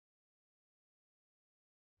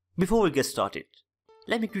Before we get started,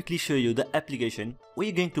 let me quickly show you the application we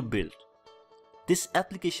are going to build. This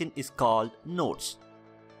application is called Notes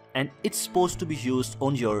and it's supposed to be used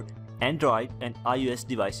on your Android and iOS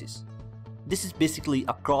devices. This is basically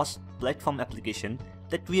a cross-platform application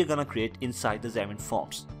that we are gonna create inside the Xamarin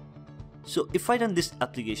Forms. So if I run this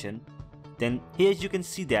application, then here you can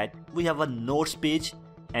see that we have a notes page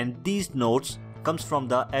and these notes comes from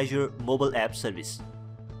the Azure mobile app service.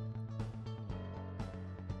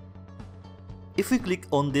 If we click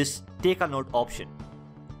on this take a note option,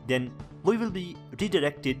 then we will be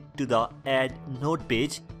redirected to the add note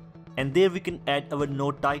page, and there we can add our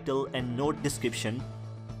note title and note description.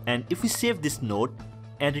 And if we save this note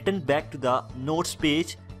and return back to the notes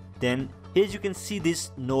page, then here you can see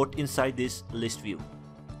this note inside this list view.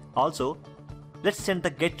 Also, let's send the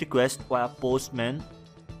get request via postman,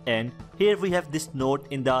 and here we have this note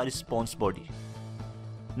in the response body.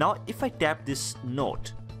 Now if I tap this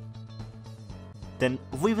note, then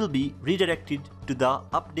we will be redirected to the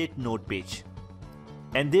update note page,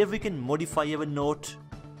 and there we can modify our note.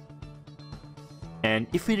 And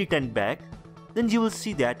if we return back, then you will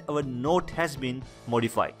see that our note has been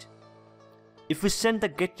modified. If we send the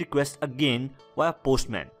get request again via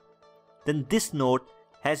postman, then this note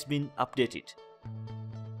has been updated.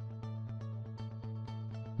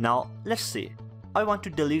 Now let's say I want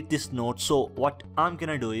to delete this note, so what I'm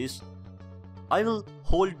gonna do is I will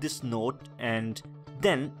hold this note and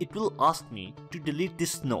then it will ask me to delete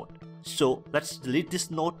this note. So let's delete this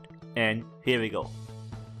note, and here we go.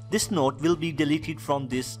 This note will be deleted from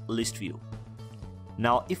this list view.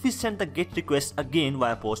 Now if we send the get request again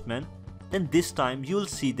via postman, then this time you will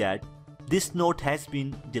see that this note has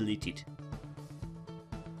been deleted.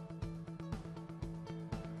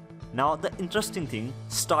 Now the interesting thing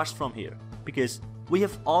starts from here, because we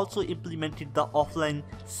have also implemented the offline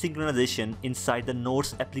synchronization inside the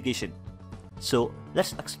Notes application. So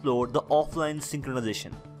let's explore the offline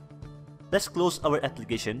synchronization. Let's close our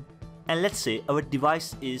application and let's say our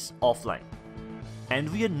device is offline and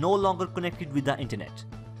we are no longer connected with the internet.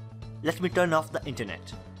 Let me turn off the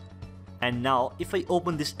internet. And now if I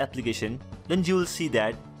open this application, then you will see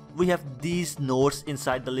that we have these notes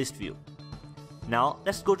inside the list view. Now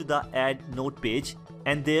let's go to the add note page,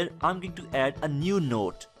 and there I'm going to add a new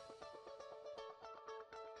note.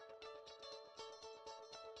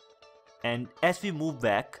 And as we move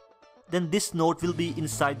back, then this note will be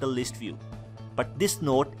inside the list view. But this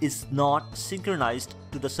note is not synchronized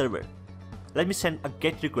to the server. Let me send a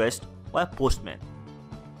get request via postman.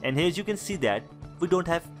 And here you can see that we don't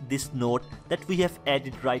have this note that we have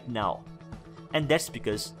added right now. And that's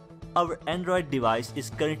because our Android device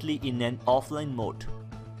is currently in an offline mode.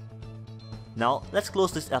 Now let's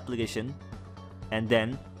close this application and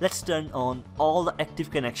then let's turn on all the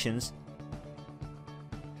active connections.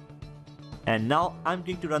 And now I'm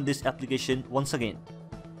going to run this application once again.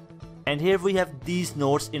 And here we have these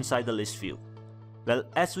notes inside the list view. Well,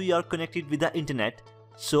 as we are connected with the internet,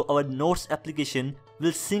 so our notes application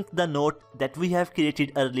will sync the note that we have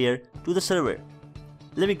created earlier to the server.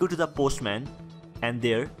 Let me go to the postman, and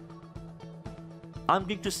there I'm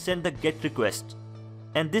going to send the get request.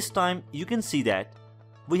 And this time you can see that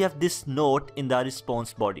we have this note in the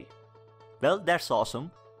response body. Well, that's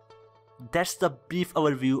awesome. That's the brief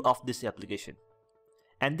overview of this application.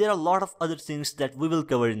 And there are a lot of other things that we will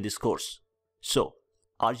cover in this course. So,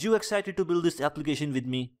 are you excited to build this application with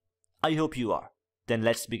me? I hope you are. Then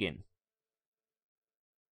let's begin.